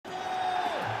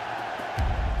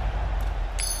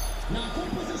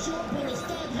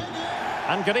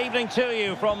And good evening to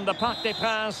you from the Parc des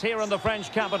Princes here in the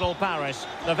French capital, Paris,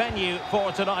 the venue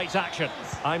for tonight's action.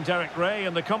 I'm Derek Ray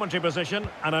in the commentary position,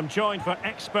 and I'm joined for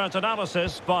expert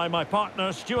analysis by my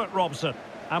partner, Stuart Robson.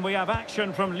 And we have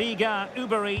action from Ligue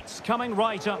Uber Eats coming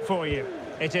right up for you.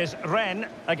 It is Rennes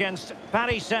against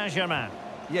Paris Saint-Germain.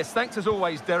 Yes, thanks as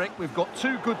always, Derek. We've got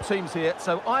two good teams here,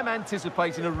 so I'm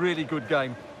anticipating a really good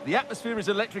game. The atmosphere is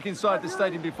electric inside the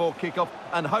stadium before kick-off,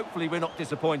 and hopefully we're not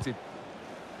disappointed.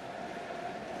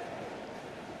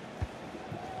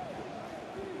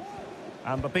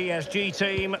 And the PSG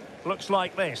team looks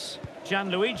like this.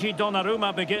 Gianluigi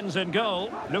Donnarumma begins in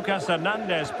goal. Lucas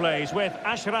Hernandez plays with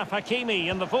Achraf Hakimi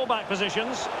in the fullback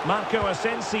positions. Marco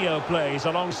Asensio plays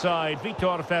alongside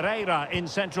Vitor Ferreira in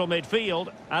central midfield.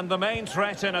 And the main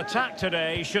threat in attack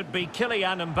today should be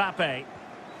Kylian Mbappe.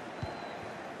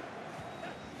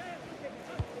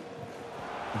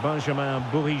 Benjamin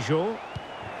Bourigeaud.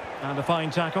 And a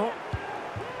fine tackle.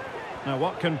 Now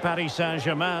what can Paris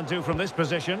Saint-Germain do from this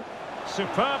position?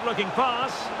 Superb looking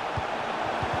pass.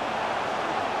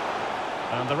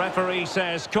 And the referee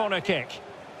says corner kick.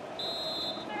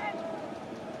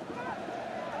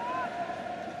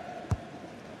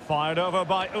 Fired over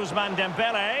by Ousmane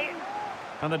Dembele.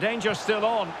 And the danger's still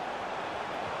on.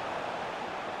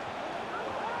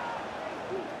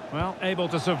 Well, able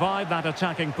to survive that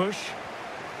attacking push.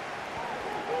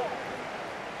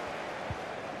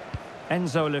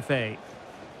 Enzo Lefebvre.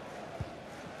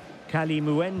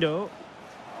 Kalimuendo.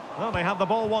 Well, they have the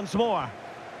ball once more.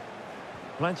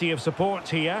 Plenty of support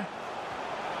here.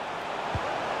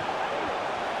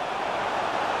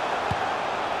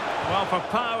 Well, for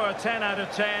power, 10 out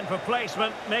of 10. For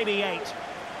placement, maybe 8.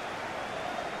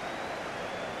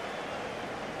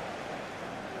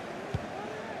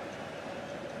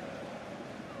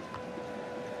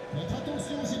 Votre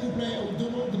attention, s'il vous plaît. On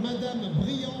demande Madame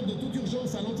Briand de toute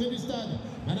urgence à l'entrée du stade.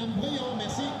 Madame Briand,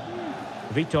 merci.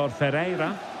 Vitor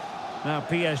Ferreira. Now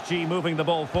PSG moving the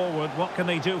ball forward. What can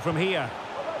they do from here?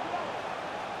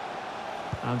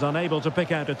 And unable to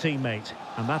pick out a teammate.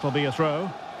 And that'll be a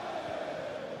throw.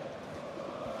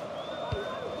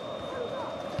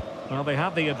 Well, they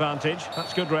have the advantage.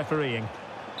 That's good refereeing.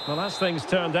 Well, as things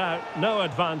turned out, no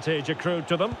advantage accrued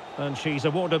to them. And she's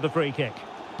awarded the free kick.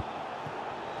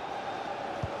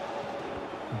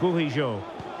 Bourigeaud.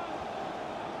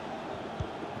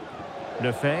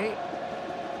 Lefebvre.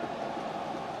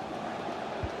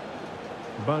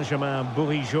 Benjamin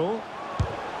Bourigeaud.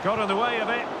 Got in the way of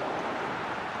it.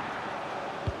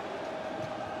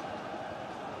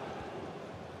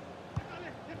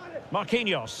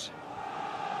 Marquinhos.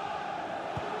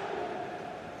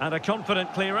 And a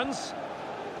confident clearance.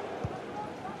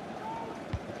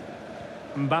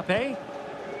 Mbappe.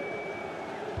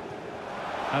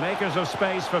 And acres of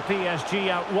space for PSG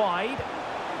out wide.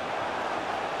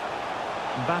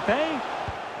 Mbappe.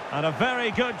 And a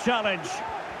very good challenge.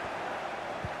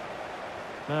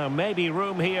 Now, maybe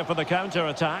room here for the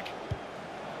counter-attack.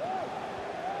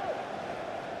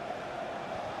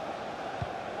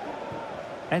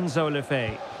 Enzo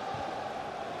Lefebvre.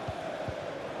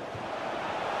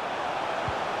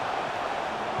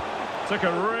 Took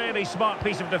a really smart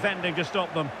piece of defending to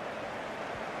stop them.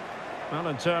 Well,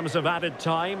 in terms of added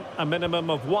time, a minimum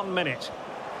of 1 minute.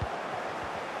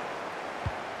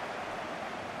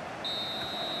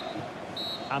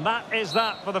 And that is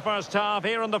that for the first half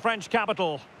here in the French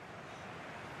capital.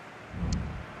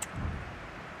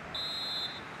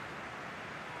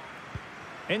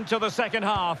 Into the second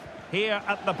half here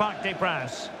at the Parc des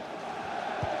Princes.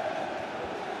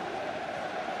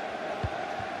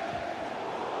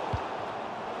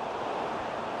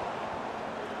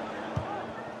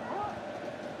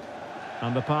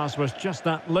 And the pass was just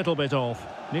that little bit off.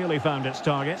 Nearly found its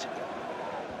target.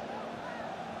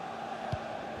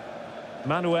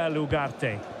 Manuel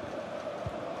Ugarte.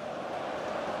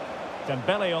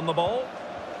 Dembele on the ball.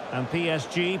 And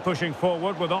PSG pushing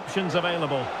forward with options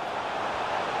available.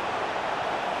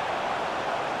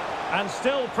 And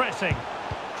still pressing.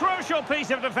 Crucial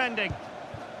piece of defending.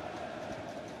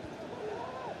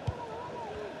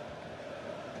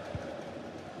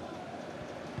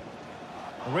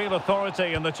 Real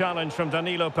authority in the challenge from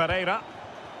Danilo Pereira.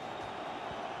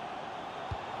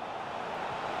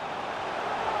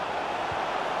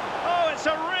 Oh, it's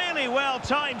a really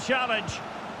well-timed challenge.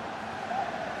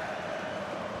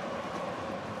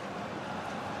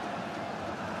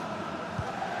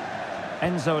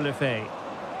 Enzo Lefebvre.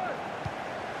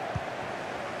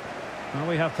 Well,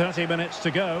 we have 30 minutes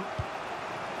to go.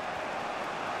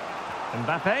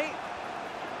 Mbappe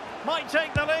might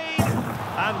take the lead.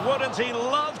 And wouldn't he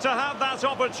love to have that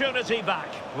opportunity back?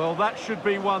 Well, that should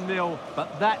be 1-0,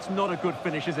 but that's not a good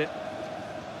finish, is it?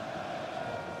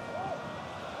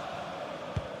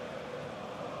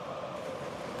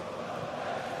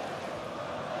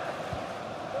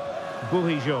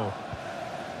 Buhijo.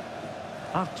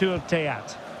 Artur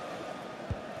Teat.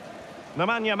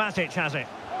 Nemanja Matic has it.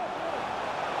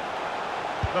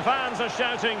 The fans are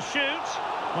shouting, shoot!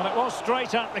 Well, it was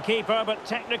straight at the keeper, but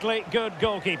technically good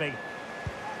goalkeeping.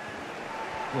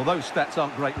 Well, those stats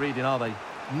aren't great reading, are they?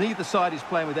 Neither side is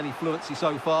playing with any fluency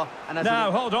so far. And as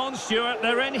now, hold on, Stuart,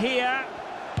 they're in here.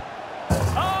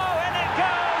 Oh, and it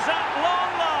goes at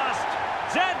long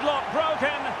last. Deadlock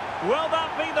broken. Will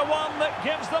that be the one that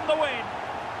gives them the win?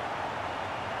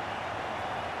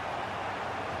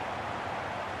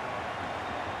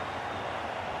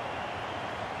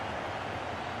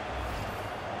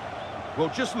 Well,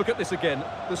 just look at this again.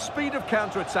 The speed of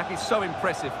counter-attack is so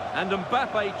impressive, and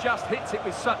Mbappe just hits it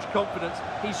with such confidence.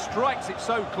 He strikes it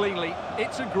so cleanly.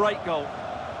 It's a great goal.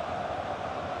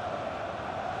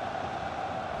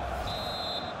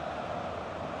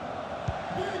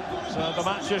 So the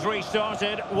match has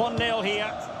restarted. 1-0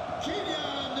 here.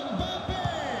 Kylian Mbappe.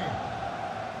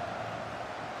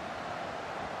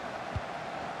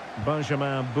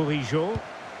 Benjamin Buhijo.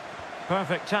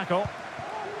 Perfect tackle.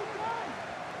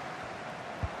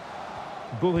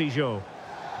 Buhijo.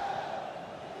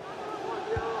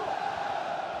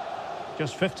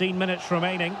 Just 15 minutes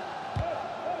remaining.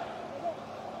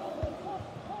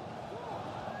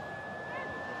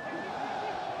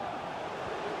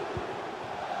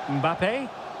 Mbappe.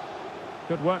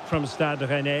 Good work from Stade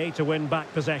Rennes to win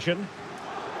back possession.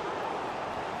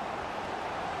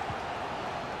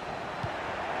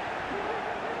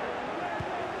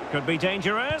 Could be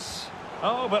dangerous.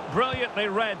 Oh, but brilliantly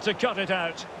read to cut it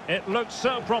out. It looked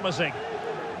so promising.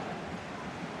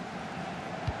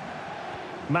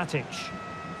 Matic.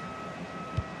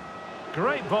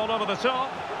 Great ball over the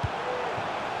top.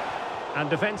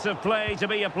 And defensive play to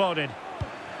be applauded.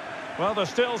 Well, there's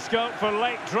still scope for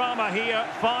late drama here.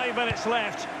 5 minutes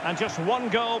left and just one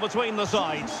goal between the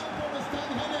sides.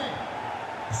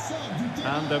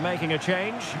 And they're making a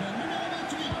change.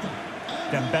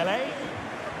 Dembele.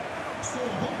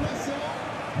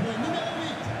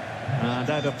 And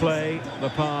out of play, the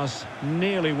pass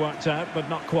nearly worked out, but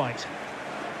not quite.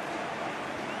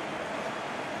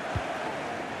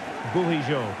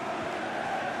 Buhijo.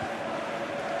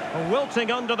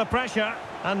 Wilting under the pressure,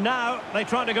 and now they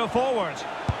try to go forward.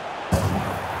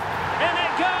 In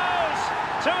it goes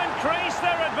to increase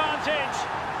their advantage.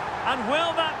 And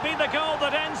will that be the goal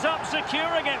that ends up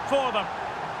securing it for them?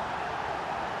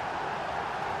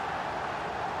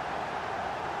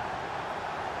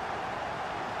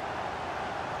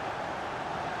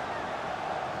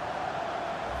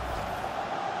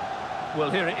 Well,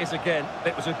 here it is again.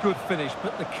 It was a good finish,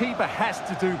 but the keeper has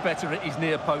to do better at his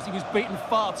near post. He was beaten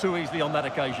far too easily on that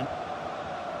occasion.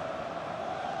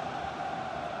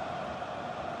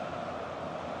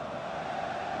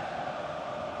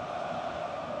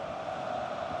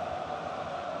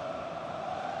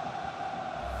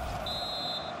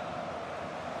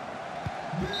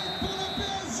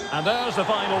 And there's the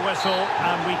final whistle,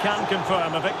 and we can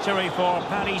confirm a victory for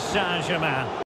Paris Saint-Germain.